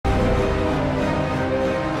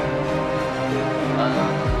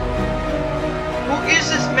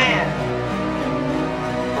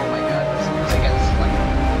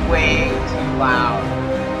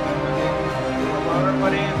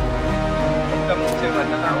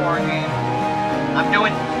horror game. I'm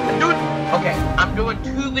doing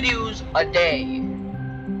 2 videos a day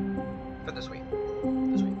for this week.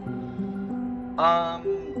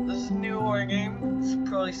 This is a new horror game. It's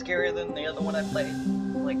probably scarier than the other one I played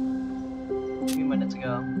like a few minutes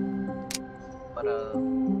ago. But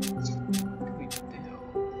what can we do?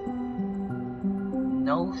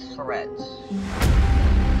 No threats.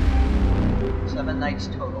 7 nights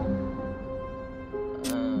total.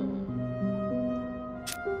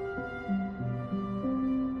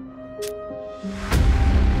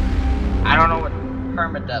 I don't know what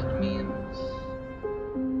permadeath means.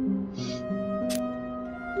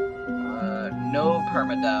 No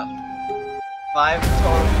permadeath. 5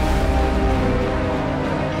 total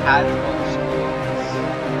casual schools.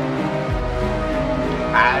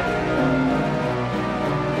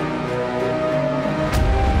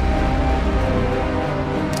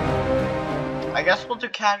 I guess we'll do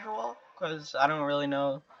casual, because I don't really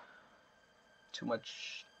know too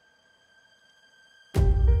much.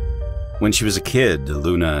 When she was a kid,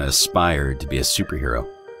 Luna aspired to be a superhero.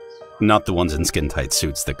 Not the ones in skin-tight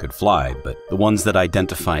suits that could fly, but the ones that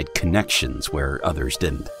identified connections where others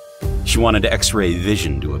didn't. She wanted X-ray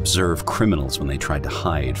vision to observe criminals when they tried to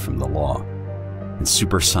hide from the law, and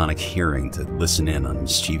supersonic hearing to listen in on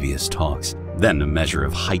mischievous talks, then a measure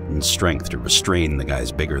of heightened strength to restrain the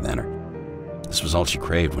guys bigger than her. This was all she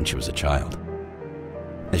craved when she was a child.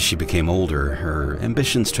 As she became older, her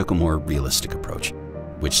ambitions took a more realistic approach,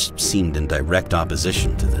 which seemed in direct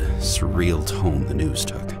opposition to the surreal tone the news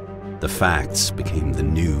took. The facts became the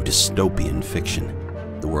new dystopian fiction.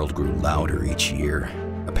 The world grew louder each year,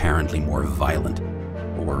 apparently more violent,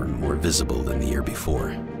 or more visible than the year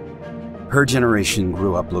before. Her generation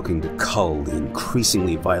grew up looking to cull the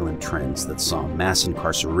increasingly violent trends that saw mass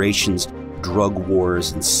incarcerations, drug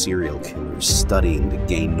wars, and serial killers studying to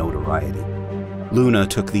gain notoriety. Luna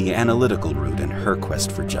took the analytical route in her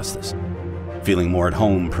quest for justice, feeling more at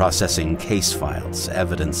home processing case files,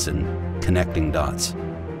 evidence, and connecting dots.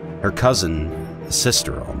 Her cousin, a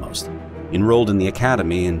sister almost, enrolled in the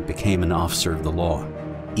academy and became an officer of the law.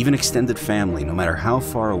 Even extended family, no matter how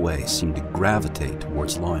far away, seemed to gravitate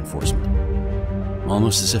towards law enforcement,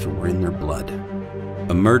 almost as if it were in their blood.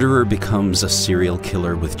 A murderer becomes a serial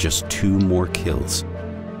killer with just 2 more kills,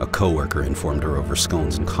 a coworker informed her over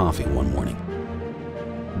scones and coffee one morning.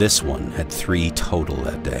 This one had 3 total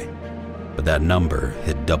that day, but that number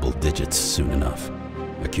hit double digits soon enough,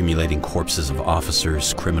 accumulating corpses of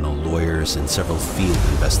officers, criminal lawyers, and several field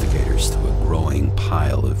investigators to a growing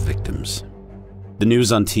pile of victims. The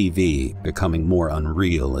news on TV, becoming more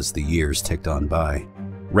unreal as the years ticked on by,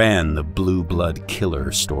 ran the blue blood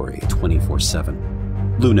killer story 24/7.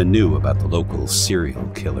 Luna knew about the local serial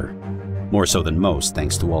killer, more so than most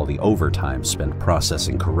thanks to all the overtime spent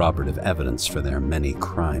processing corroborative evidence for their many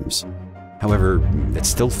crimes. However, it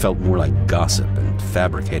still felt more like gossip and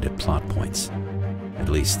fabricated plot points. At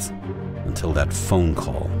least, until that phone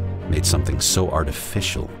call made something so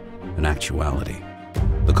artificial an actuality.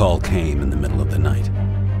 The call came in the middle of the night,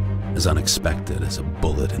 as unexpected as a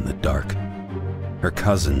bullet in the dark. Her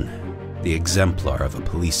cousin, the exemplar of a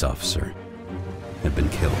police officer, had been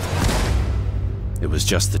killed. It was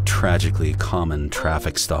just a tragically common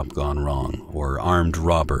traffic stop gone wrong, or armed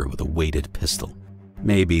robber with a weighted pistol.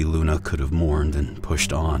 Maybe Luna could have mourned and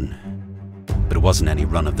pushed on, but it wasn't any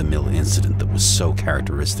run-of-the-mill incident that was so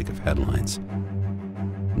characteristic of headlines.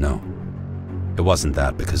 No, it wasn't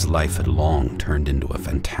that, because life had long turned into a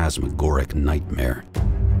phantasmagoric nightmare.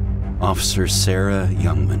 Officer Sarah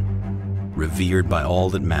Youngman, revered by all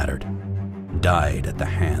that mattered, died at the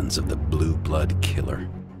hands of the blue blood killer.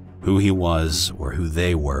 Who he was, or who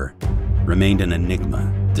they were, remained an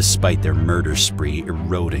enigma despite their murder spree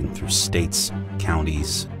eroding through states,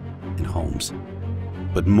 counties, and homes.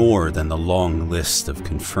 But more than the long list of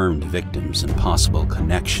confirmed victims and possible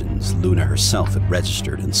connections Luna herself had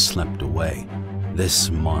registered and slept away,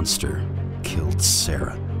 this monster killed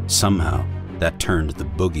Sarah. Somehow, that turned the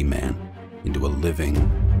boogeyman into a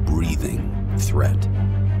living, breathing threat.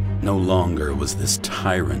 No longer was this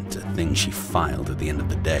tyrant a thing she filed at the end of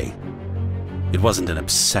the day. It wasn't an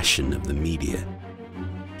obsession of the media.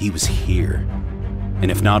 He was here,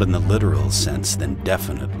 and if not in the literal sense, then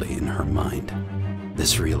definitely in her mind.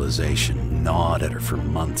 This realization gnawed at her for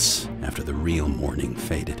months after the real mourning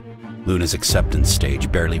faded. Luna's acceptance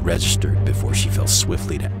stage barely registered before she fell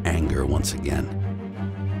swiftly to anger once again,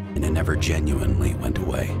 and it never genuinely went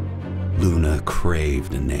away. Luna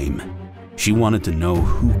craved a name. She wanted to know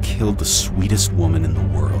who killed the sweetest woman in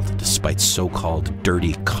the world, despite so-called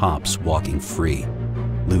dirty cops walking free.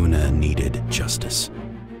 Luna needed justice.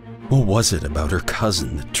 What was it about her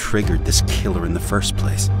cousin that triggered this killer in the first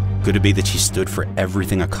place? Could it be that she stood for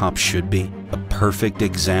everything a cop should be? A perfect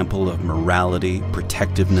example of morality,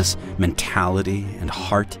 protectiveness, mentality, and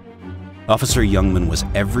heart? Officer Youngman was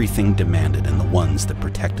everything demanded in the ones that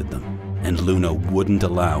protected them, and Luna wouldn't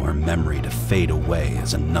allow her memory to fade away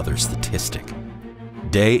as another statistic.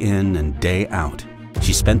 Day in and day out,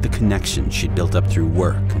 she spent the connections she'd built up through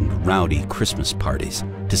work and rowdy Christmas parties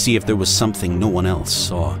to see if there was something no one else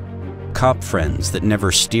saw. Cop friends that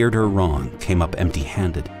never steered her wrong came up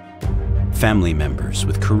empty-handed. Family members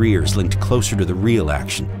with careers linked closer to the real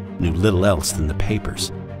action knew little else than the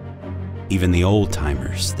papers. Even the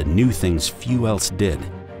old-timers that knew things few else did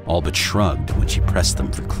all but shrugged when she pressed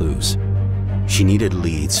them for clues. She needed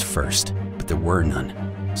leads first, but there were none.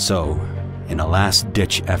 So, in a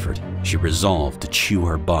last-ditch effort, she resolved to chew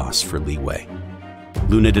her boss for leeway.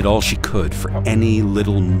 Luna did all she could for any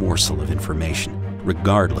little morsel of information,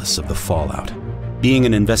 regardless of the fallout. Being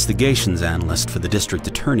an investigations analyst for the district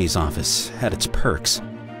attorney's office had its perks,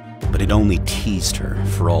 but it only teased her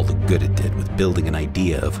for all the good it did with building an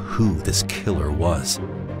idea of who this killer was.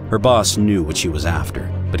 Her boss knew what she was after,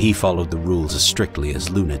 but he followed the rules as strictly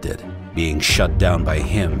as Luna did. Being shut down by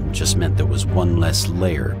him just meant there was one less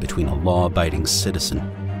layer between a law-abiding citizen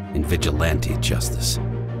and vigilante justice.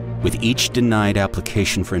 With each denied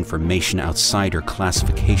application for information outside her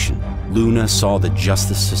classification, Luna saw the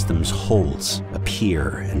justice system's holes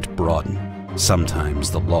appear and broaden.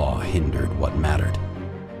 Sometimes the law hindered what mattered.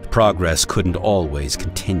 Progress couldn't always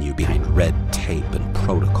continue behind red tape and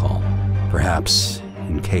protocol. Perhaps,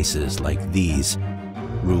 in cases like these,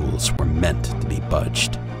 rules were meant to be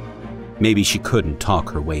budged. Maybe she couldn't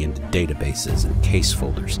talk her way into databases and case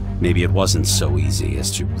folders. Maybe it wasn't so easy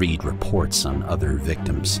as to read reports on other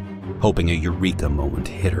victims, hoping a eureka moment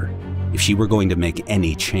hit her. If she were going to make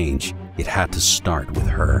any change, it had to start with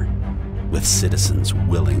her, with citizens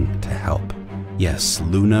willing to help. Yes,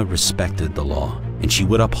 Luna respected the law, and she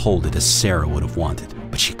would uphold it as Sarah would have wanted,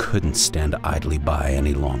 but she couldn't stand idly by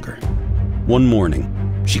any longer. One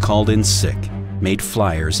morning, she called in sick, made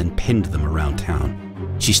flyers, and pinned them around town.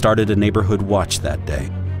 She started a neighborhood watch that day,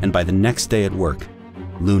 and by the next day at work,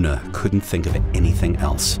 Luna couldn't think of anything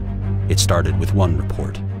else. It started with one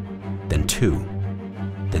report, then two,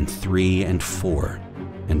 then 3 and 4,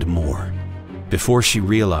 and more. Before she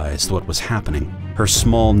realized what was happening, her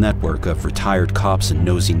small network of retired cops and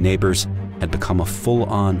nosy neighbors had become a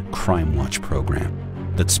full-on crime watch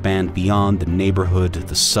program that spanned beyond the neighborhood,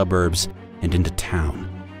 the suburbs, and into town.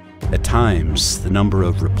 At times, the number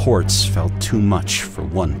of reports felt too much for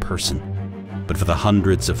one person, but for the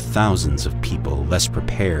hundreds of thousands of people less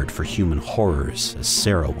prepared for human horrors as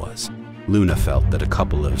Sarah was, Luna felt that a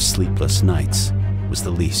couple of sleepless nights was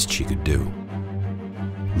the least she could do.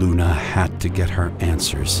 Luna had to get her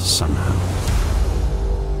answers somehow.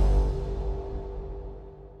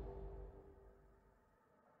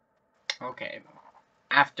 Okay,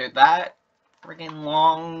 after that friggin'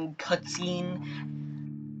 long cutscene,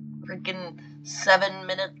 friggin' 7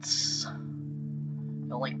 minutes.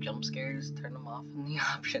 Don't like jump scares, turn them off in the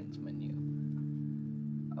options menu.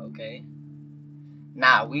 Okay.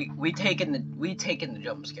 Nah, we taking the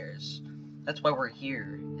jump scares. That's why we're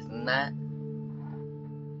here, isn't that?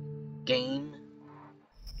 Game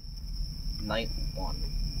night 1.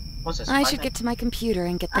 What's this? I should get to my computer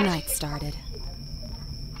and get the night started.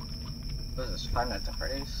 What is this? 5 Nights at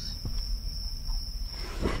Freddy's?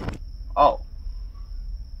 Oh.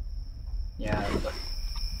 Yeah, but...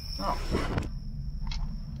 Oh.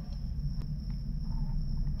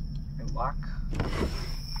 Lock?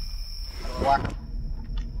 How do I lock them?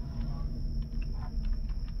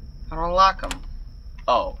 How do I lock them?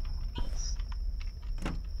 Oh.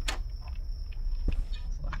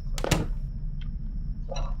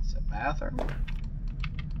 It's a bathroom.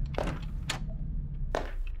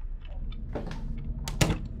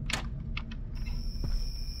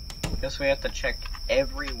 Guess we have to check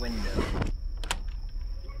every window.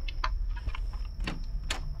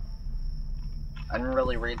 I didn't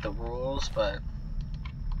really read the rules, but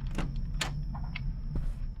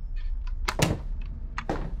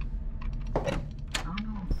I don't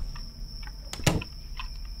know.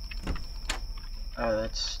 Oh,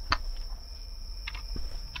 that's...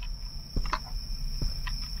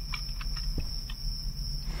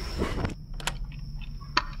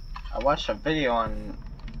 I watched a video on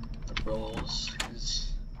the rules,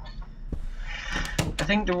 because I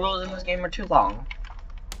think the rules in this game are too long.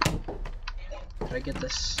 Did I get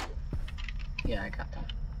this? Yeah, I got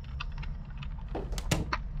that.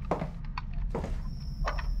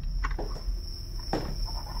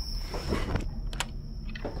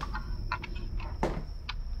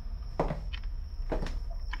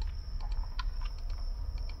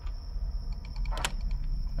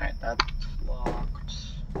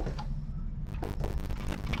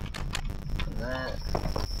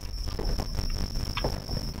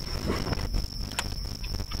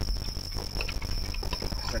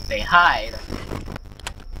 If they hide,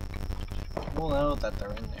 we'll know that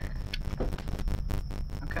they're in there.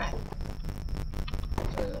 Okay.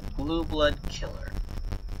 So the blue blood killer.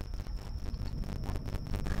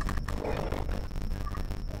 Okay.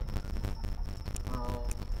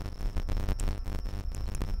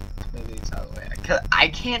 Maybe it's out of the way. I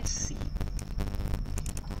can't see.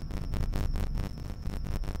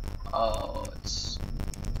 Oh, it's...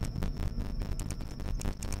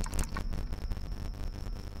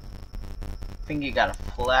 I think you gotta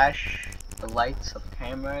flash the lights of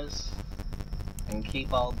cameras and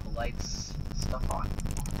keep all the lights and stuff on.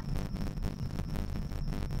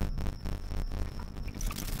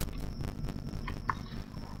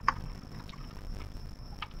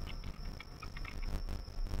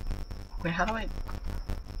 Wait, how do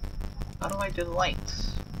I do the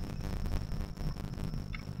lights?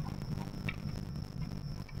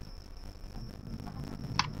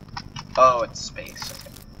 Oh, it's space.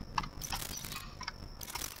 Okay.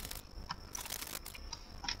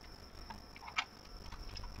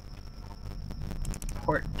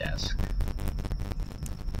 Port desk.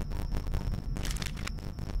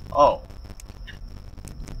 Oh.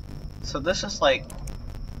 So this is like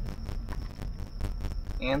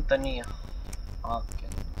Anthony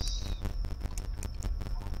Hopkins.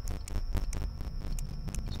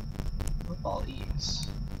 What are all these?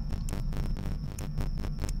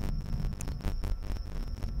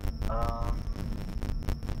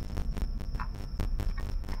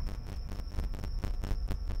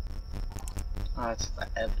 Oh, it's the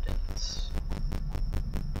evidence.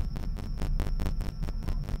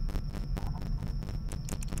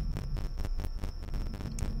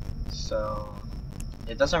 So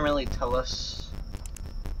it doesn't really tell us.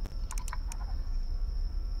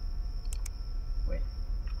 Wait.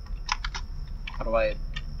 How do I?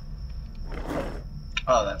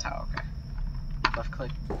 Oh, that's how. Okay. Left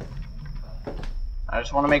click. I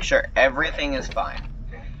just want to make sure everything is fine.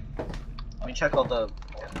 Let me check all the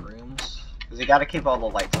rooms, because you gotta keep all the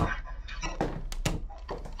lights on.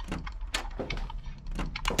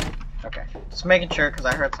 Okay, just making sure, because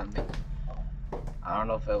I heard something. I don't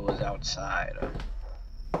know if it was outside.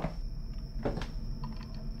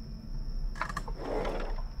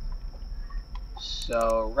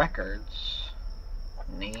 So, records.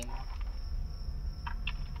 Name.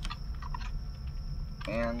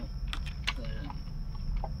 And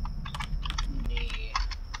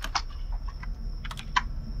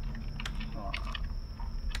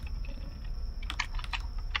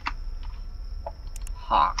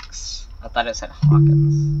Hawks. I thought it said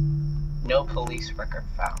Hawkins. No police record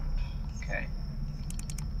found. Okay.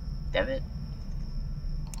 Debit.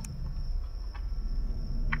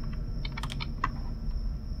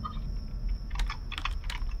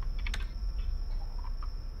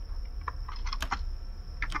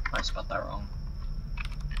 I spelled that wrong.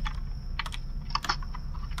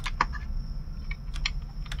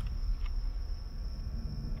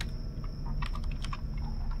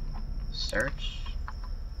 Search.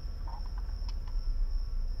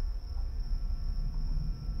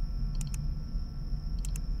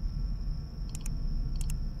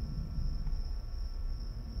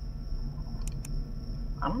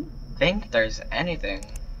 I don't think there's anything.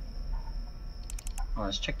 Oh,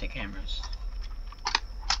 let's check the cameras.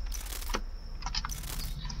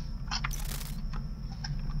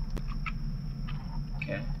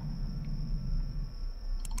 Okay.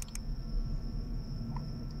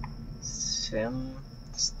 Sim,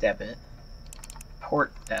 debit,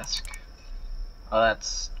 port desk. Oh,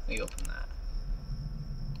 that's, we open that.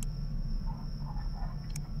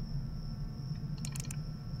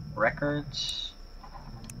 Records.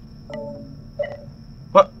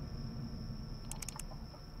 What?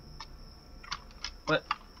 What?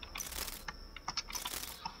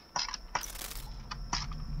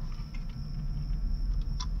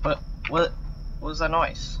 What was that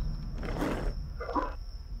noise?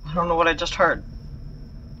 I don't know what I just heard.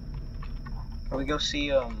 Can we go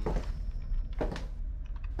see,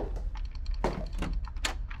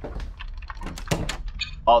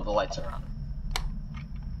 Oh, the lights are on.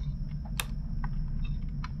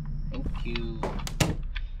 Thank you.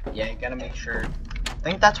 Yeah, you gotta make sure. I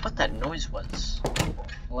think that's what that noise was. The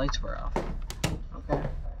lights were off. Okay.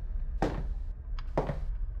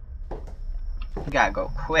 We gotta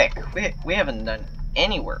go quick. We haven't done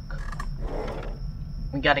any work.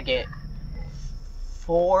 We gotta get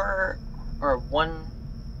 4 or 1.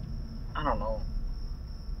 I don't know.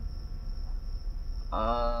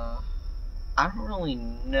 I don't really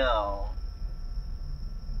know.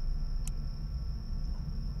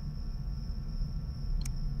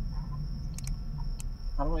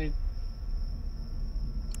 How do I?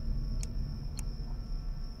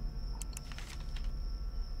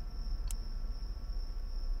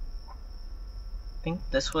 think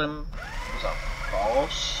this one was a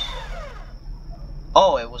false.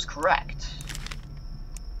 Oh, it was correct.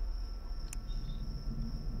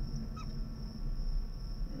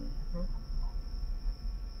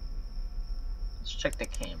 Let's check the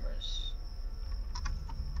cameras.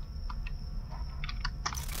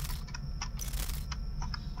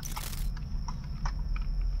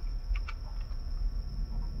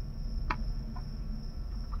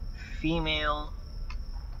 Female,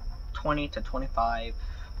 20 to 25.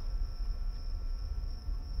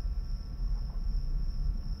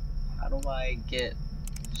 How do I get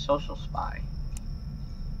social spy?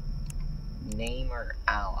 Name or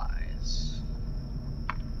allies?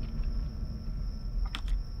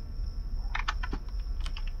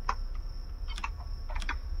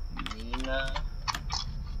 Nina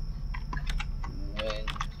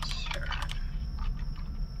Winter.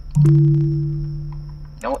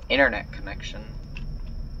 No internet connection.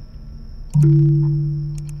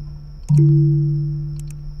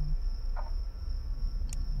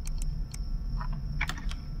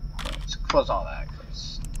 Let's close all that.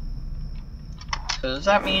 So does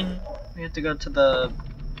that mean we have to go to the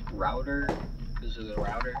router? This is the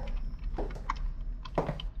router.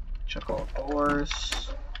 Check all doors.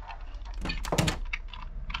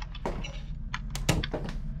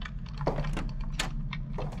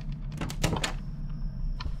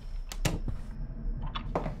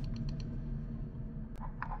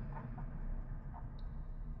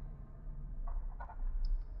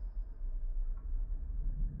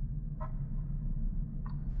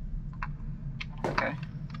 Okay.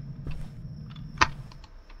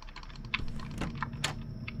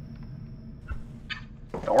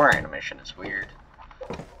 Door animation is weird.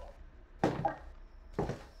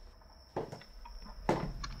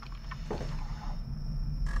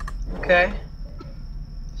 Okay.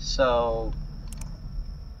 So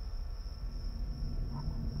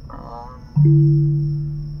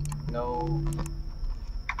no,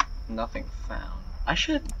 nothing found. I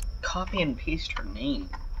should copy and paste her name.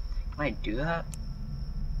 Can I do that?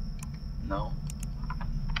 No.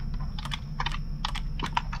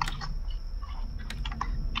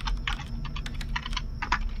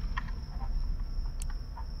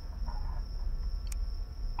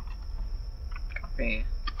 Copy.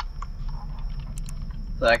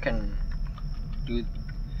 So I can do.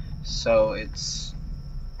 So it's.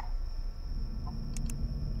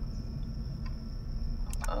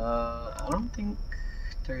 I don't think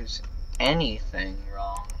there's anything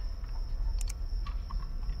wrong.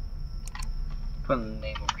 Put the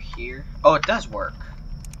name over here. Oh, it does work.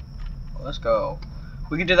 Well, let's go.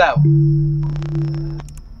 We could do that.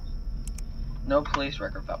 No police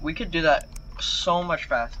record found. We could do that so much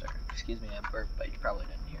faster. Excuse me, I burped, but you probably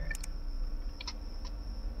didn't hear it.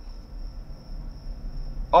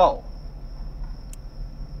 Oh.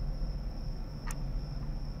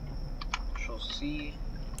 She'll see.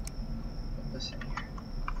 Put this in here.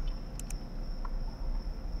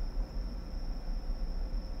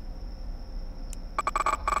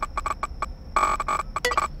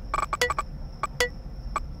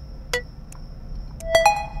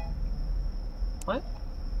 What?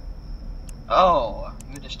 Oh,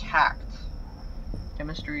 you just hacked.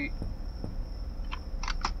 Chemistry.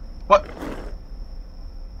 What?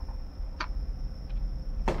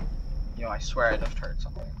 Yo, I swear I just heard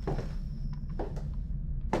something.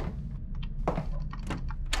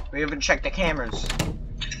 We haven't checked the cameras.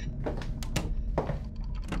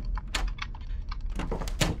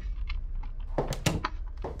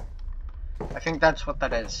 I think that's what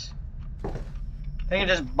that is. They can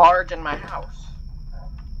just barge in my house.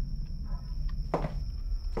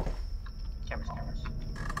 Cameras.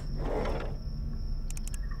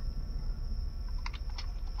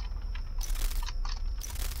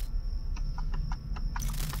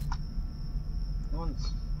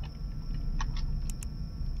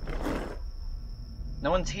 No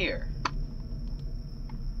one's here.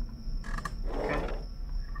 Okay.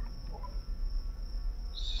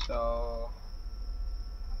 So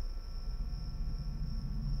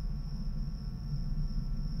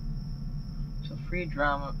free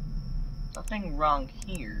drama. Nothing wrong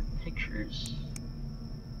here. Pictures.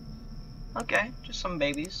 Okay, just some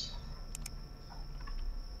babies.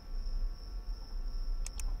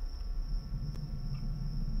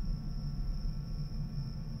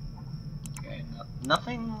 Okay,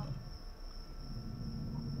 nothing.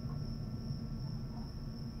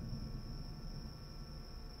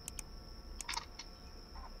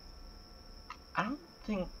 I don't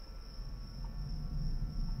think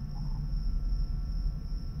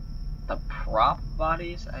the prop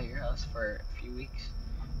bodies at your house for a few weeks.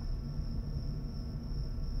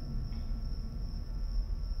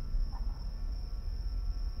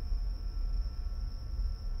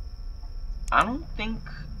 I don't think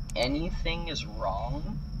anything is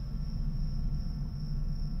wrong.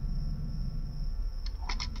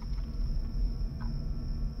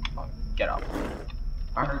 Oh, get up.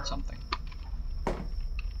 I heard something.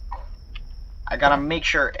 I gotta make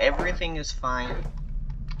sure everything is fine.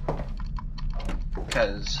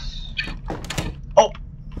 Because... Oh!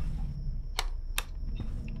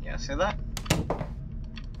 Yeah, see that?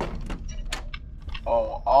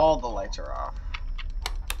 Oh, all the lights are off.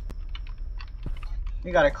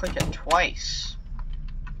 You gotta click it twice.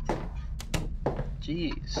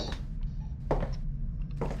 Jeez.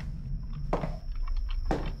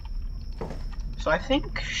 So I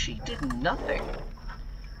think she did nothing.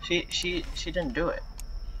 She didn't do it.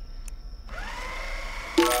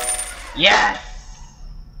 Yes!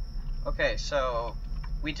 Okay, so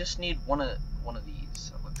we just need one of these.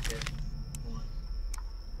 So let's get.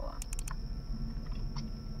 Hold on.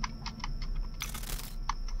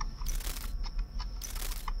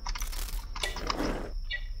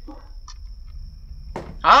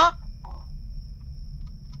 Huh?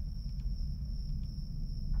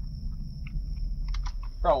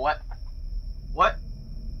 Bro, what? What?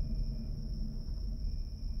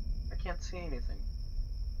 I can't see anything.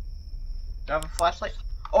 Do I have a flashlight?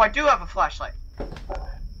 Oh, I do have a flashlight.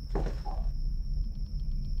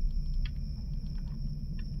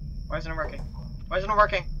 Why isn't it working? Why isn't it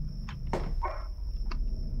working?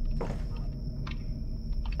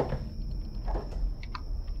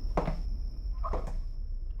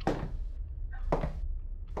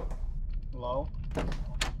 Hello?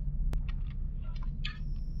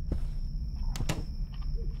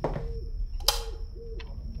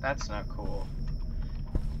 That's not cool.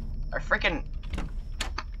 I freaking...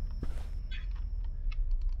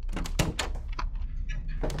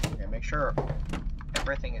 Okay, make sure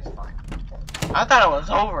everything is fine. I thought it was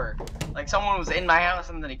over. Like someone was in my house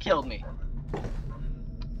and then he killed me.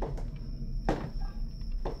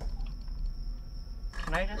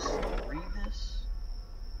 Can I just read this?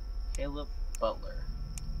 Caleb Butler.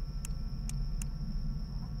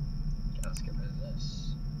 Okay, let's get rid of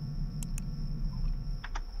this.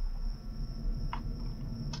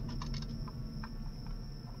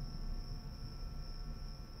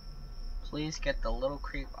 Please get the little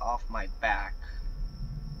creep off my back.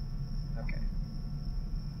 Okay.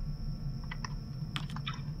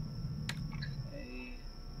 Okay.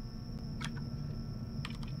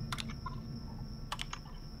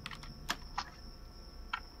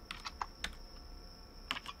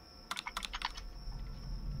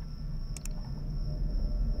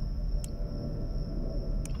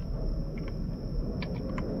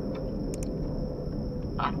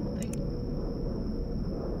 I don't think.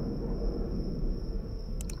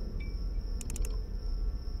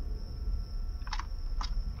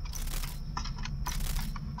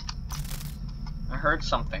 I heard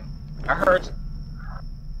something. I heard...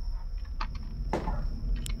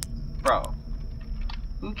 Bro.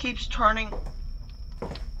 Who keeps turning...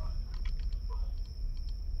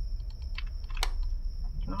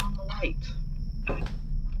 Turn on the light.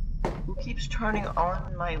 Who keeps turning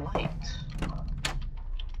on my light?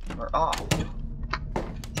 Or off?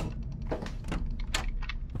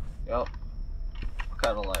 Yup. Look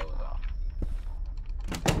how the light was off.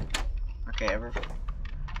 Okay,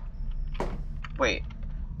 Wait,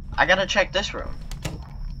 I gotta check this room.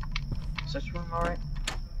 Is this room alright?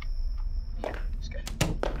 Yeah, it's good.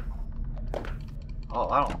 Oh,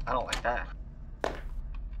 I don't like that.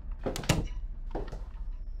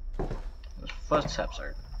 Those footsteps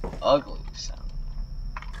are ugly sound.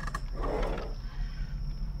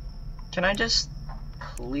 Can I just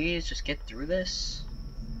please just get through this?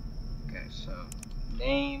 Okay, so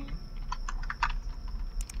name.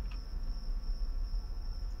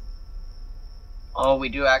 Oh, we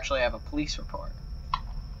do actually have a police report.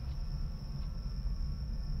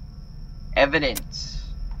 Evidence.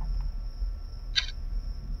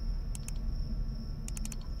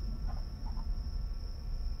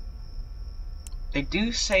 They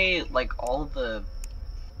do say, like, all the...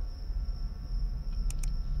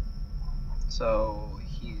 So,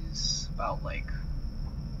 he's about, like,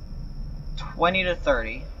 20 to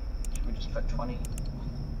 30. Should we just put 20?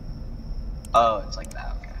 Oh, it's like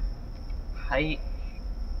that, okay. Height,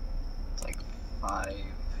 it's like 5.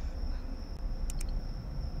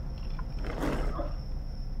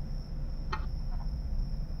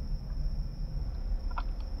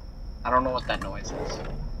 I don't know what that noise is.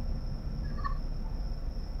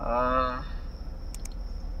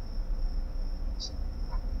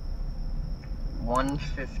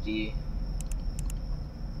 150.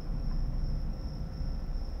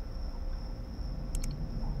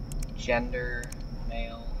 Gender,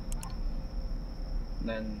 male. And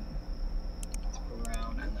then throw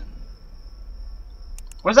around and then.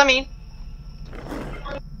 What does that mean?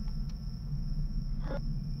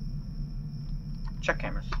 Check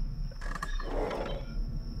cameras.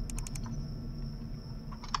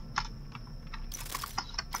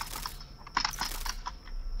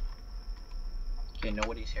 Okay,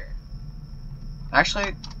 nobody's here.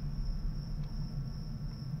 Actually,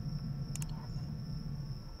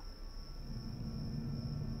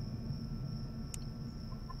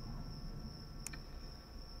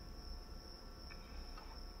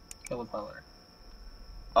 kill the butler.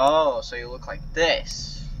 Oh, so you look like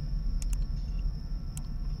this.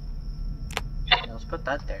 Yeah, let's put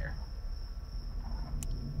that there.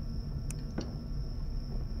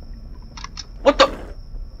 What the?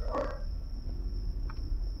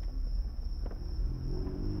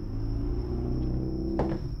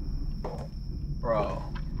 Bro.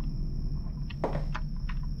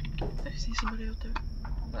 Did I see somebody out there?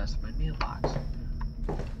 That might be a box.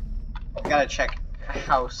 I gotta check a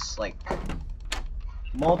house like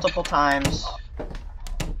multiple times.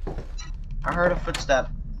 I heard a footstep.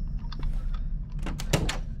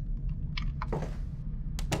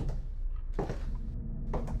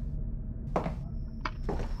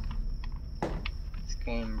 This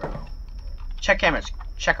game, bro. Check cameras.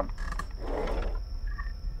 Check them.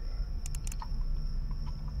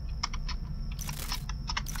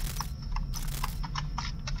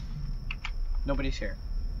 Nobody's here.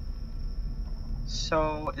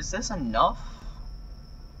 So, is this enough?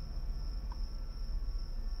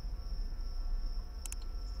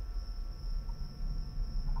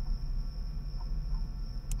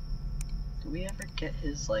 Do we ever get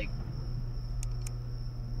his, like...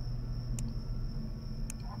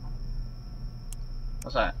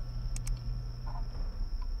 What's that?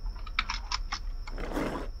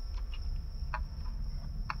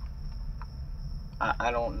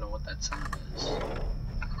 I don't know what that sound is.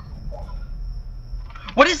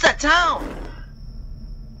 What is that sound?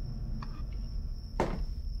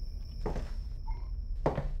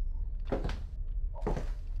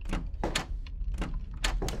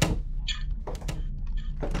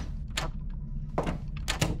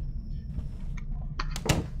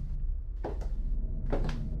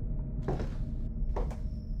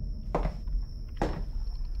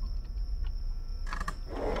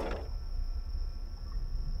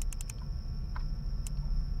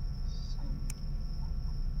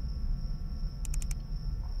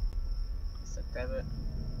 Grab it.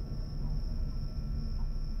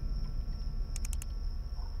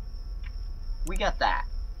 We got that.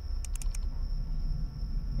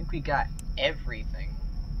 I think we got everything.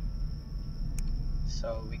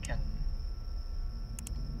 So we can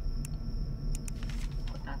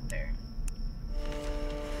put that there.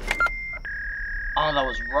 Oh, that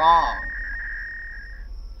was wrong.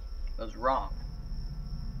 That was wrong.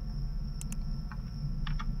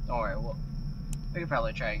 Don't worry, we can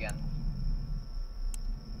probably try again.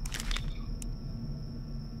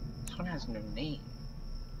 This one has no name.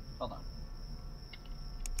 Hold on.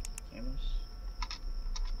 Cameras.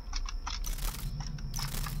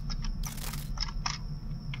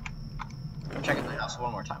 I'm checking the house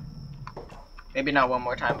one more time. Maybe not one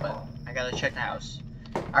more time, but I gotta check the house.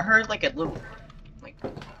 I heard like a little, like,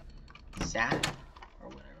 zap or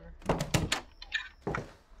whatever.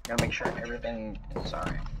 Gotta make sure everything is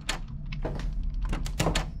alright.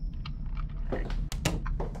 Okay.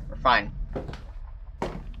 We're fine.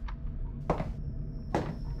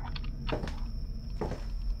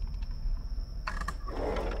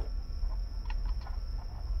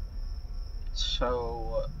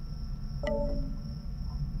 So,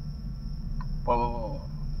 whoa.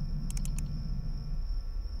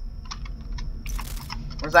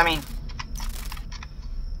 What does that mean?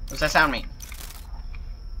 What does that sound mean?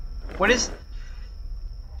 What is...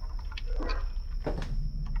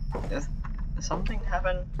 Does something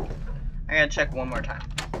happen? I gotta check one more time.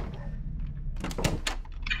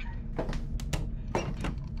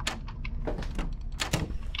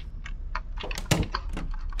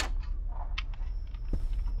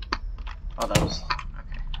 Oh, that was...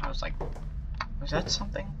 Okay, I was like... Was that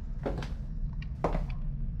something?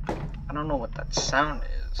 I don't know what that sound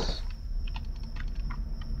is.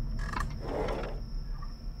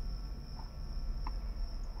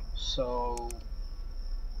 So...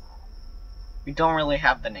 We don't really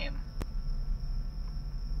have the name.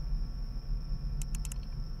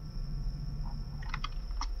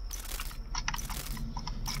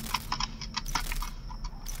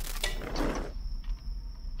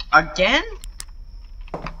 Again?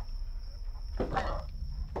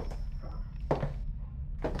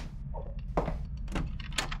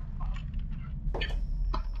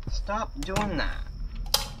 doing that.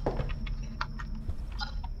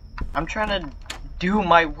 I'm trying to do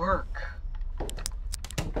my work.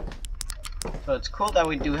 So it's cool that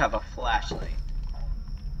we do have a flashlight.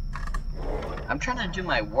 I'm trying to do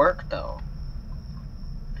my work though.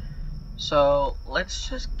 So let's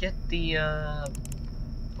just get the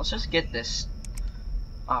let's just get this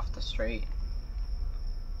off the straight.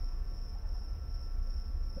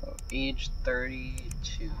 So age 30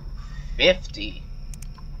 to 50.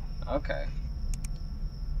 Okay.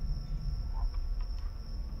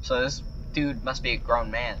 So this dude must be a grown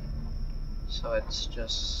man. So it's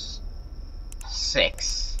just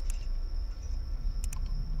 6.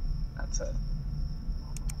 That's it.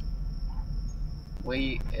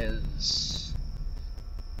 Weight is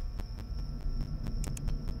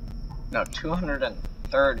no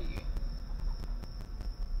 230.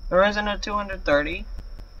 There isn't a 230.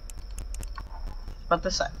 But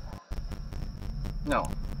this side. No.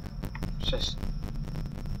 It's just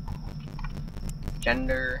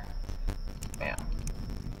gender. Bam.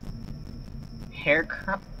 Hair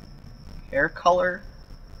color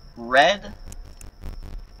red,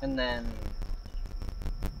 and then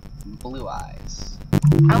blue eyes.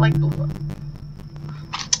 I like blue eyes.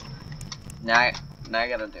 Now I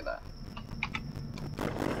gotta do that.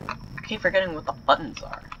 I keep forgetting what the buttons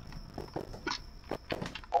are.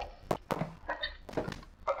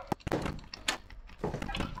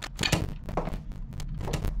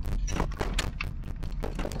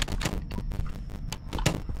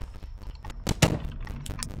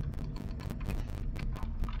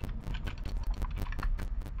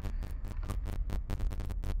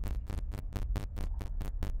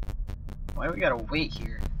 Why we gotta wait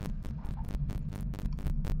here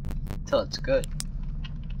till it's good?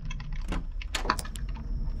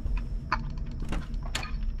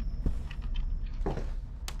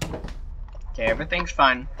 Okay, everything's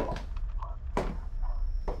fine.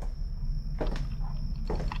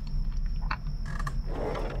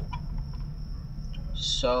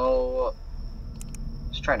 So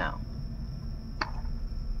let's try now.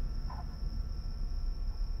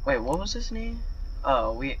 Wait, what was his name?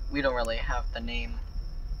 Oh, we don't really have the name.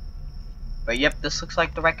 But yep, this looks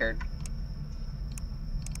like the record.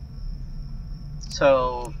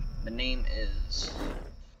 So the name is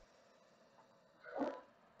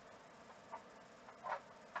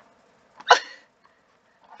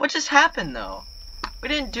what just happened though? We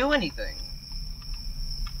didn't do anything.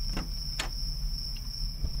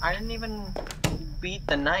 I didn't even beat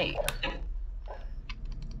the night.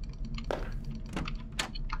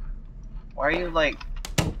 Why are you like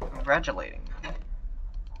congratulating me?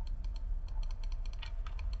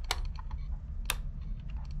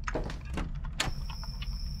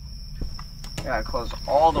 Yeah, I closed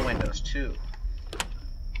all the windows too.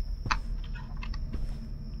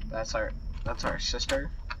 That's our sister.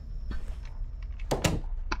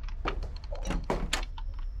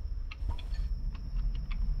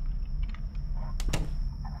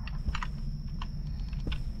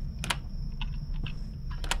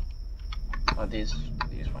 Oh, these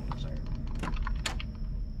windows are.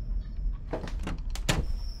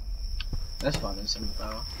 This one isn't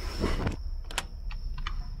though.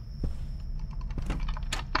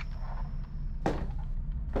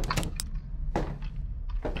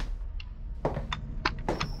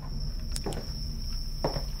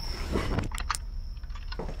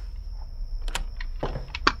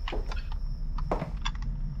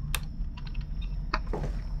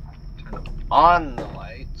 Turn on the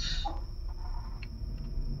lights.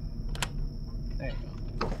 There you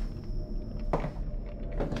go.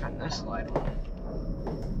 Turn this light on.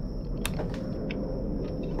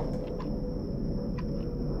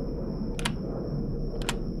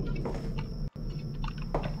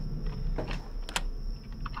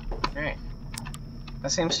 Alright.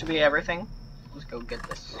 That seems to be everything. Let's go get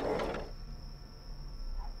this.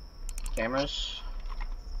 Cameras.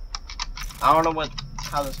 I don't know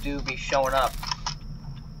how this dude be showing up.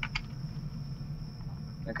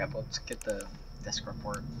 Okay, well, let's get the desk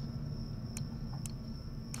report.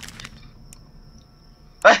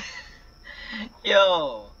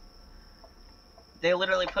 Yo! They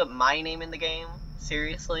literally put my name in the game?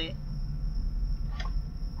 Seriously?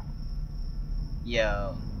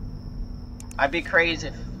 Yo. I'd be crazy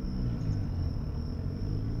if...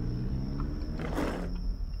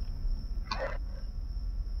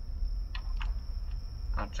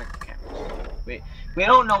 I'll check the cameras. Wait, we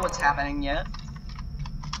don't know what's happening yet.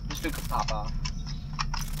 This dude could pop off.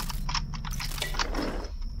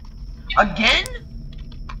 Again?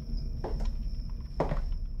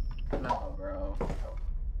 No, bro.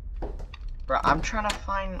 Bro, I'm trying to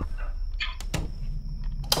find...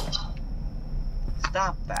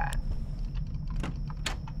 Stop that.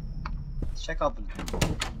 Let's check out the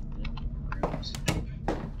rooms.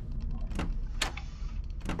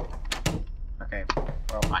 Okay,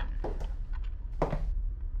 we're all fine.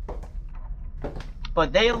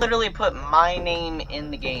 But they literally put my name in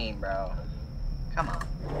the game, bro. Come on.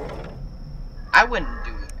 I wouldn't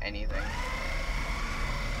do anything.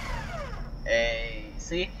 Hey,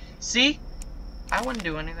 see? See? I wouldn't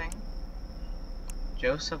do anything.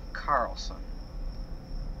 Joseph Carlson.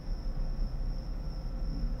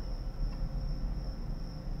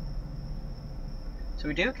 So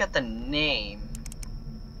we do get the name.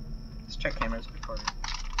 Let's check cameras before.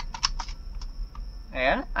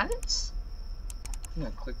 Hey, I didn't. I'm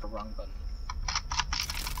gonna click the wrong button.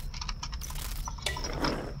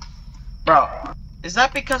 Bro, is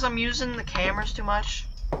that because I'm using the cameras too much?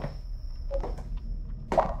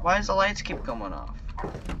 Why does the lights keep going off?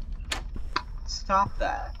 Stop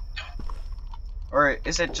that. Or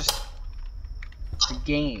is it just the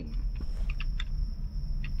game?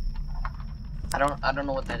 I don't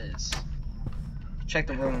know what that is. Check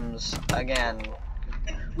the rooms again.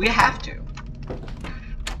 We have to.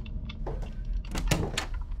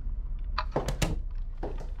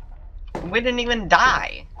 We didn't even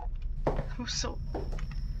die. I'm so.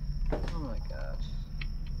 Oh my gosh.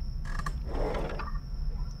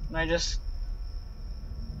 And I just.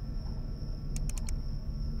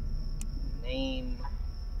 Name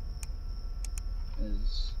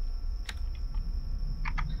is.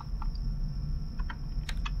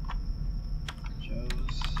 Joseph.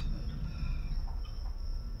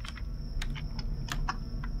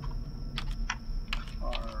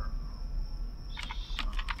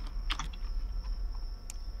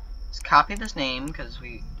 Copy this name because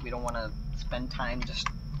we don't want to spend time just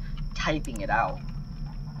typing it out.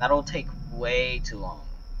 That'll take way too long.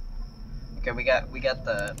 Okay, we got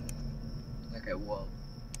the. Okay, well,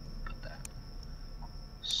 put that.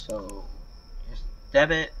 So just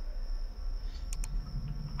debit.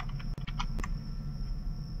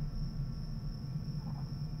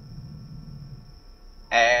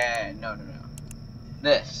 And no.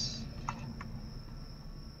 This.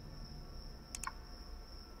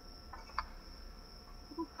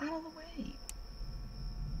 Out of the way.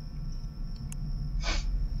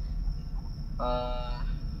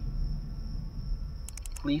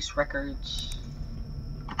 Police records.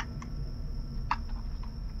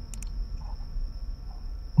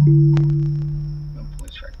 No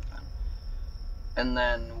police record then. And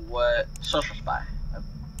then what? Social spy.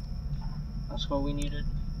 That's what we needed.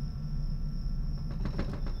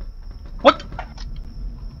 What?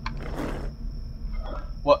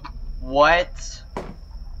 What?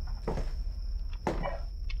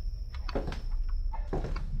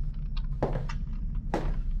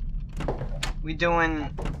 We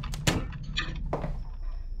doing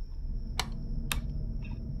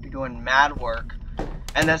mad work,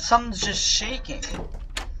 and then something's just shaking.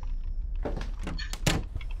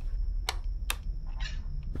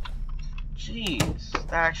 Jeez,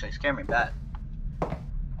 that actually scared me bad.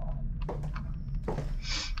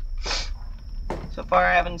 So far,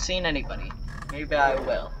 I haven't seen anybody. Maybe I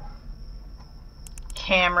will.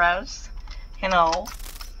 Cameras, hello.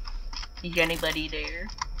 Is anybody there?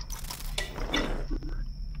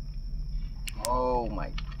 Oh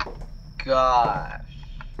my gosh.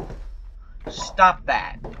 Stop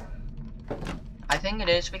that. I think it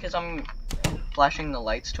is because I'm flashing the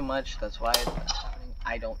lights too much. That's why it's happening.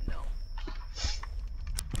 I don't know.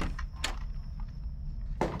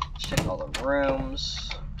 Check all the rooms.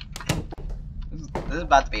 This is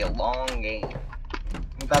about to be a long game.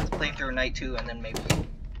 I'm about to play through night 2 and then maybe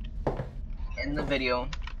end the video.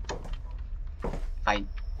 If I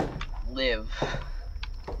live.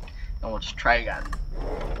 And we'll just try again.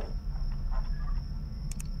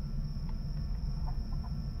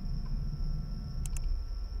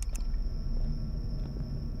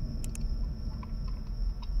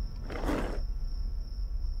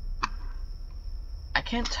 I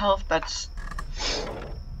can't tell if that's...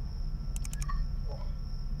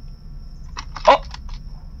 Oh!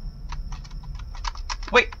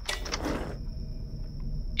 Wait!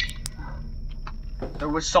 There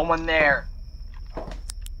was someone there.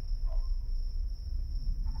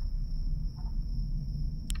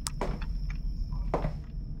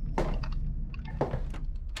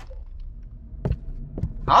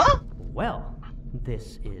 Huh? Well,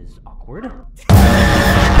 this is awkward.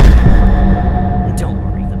 Don't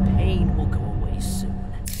worry, the pain will go away soon.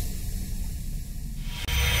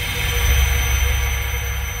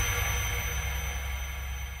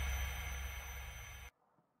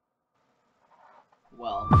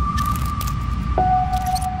 Well.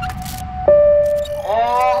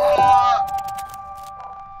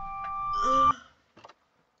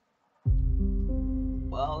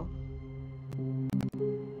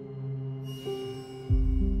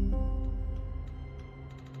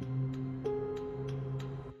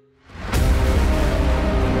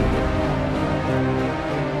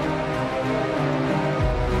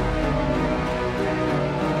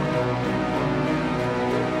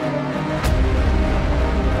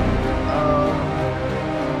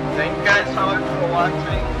 Thank you guys so much for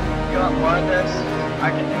watching. If you want more of this,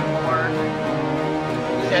 I can do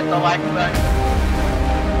more. Just hit the like button.